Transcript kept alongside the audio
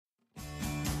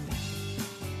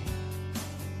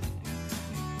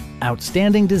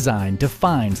Outstanding design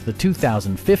defines the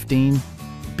 2015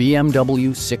 BMW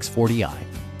 640i.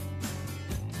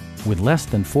 With less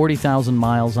than 40,000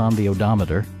 miles on the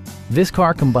odometer, this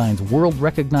car combines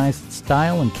world-recognized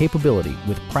style and capability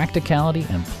with practicality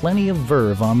and plenty of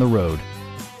verve on the road.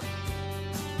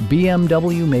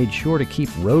 BMW made sure to keep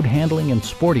road handling and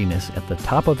sportiness at the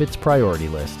top of its priority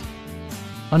list.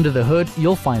 Under the hood,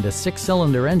 you'll find a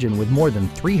 6-cylinder engine with more than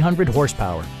 300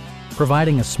 horsepower,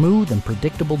 providing a smooth and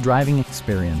predictable driving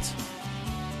experience.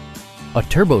 A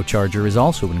turbocharger is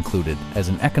also included as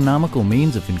an economical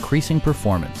means of increasing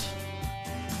performance.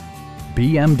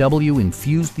 BMW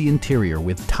infused the interior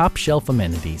with top-shelf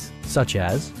amenities such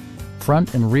as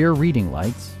front and rear reading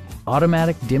lights,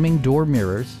 automatic dimming door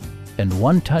mirrors, and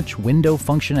one-touch window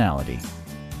functionality.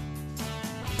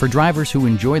 For drivers who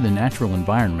enjoy the natural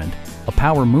environment, a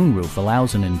power moonroof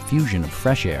allows an infusion of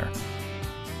fresh air.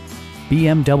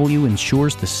 BMW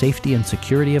ensures the safety and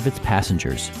security of its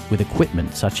passengers with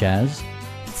equipment such as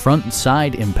front and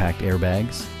side impact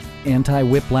airbags,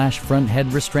 anti-whiplash front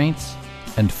head restraints,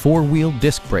 and four-wheel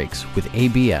disc brakes with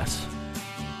ABS.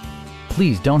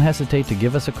 Please don't hesitate to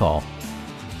give us a call.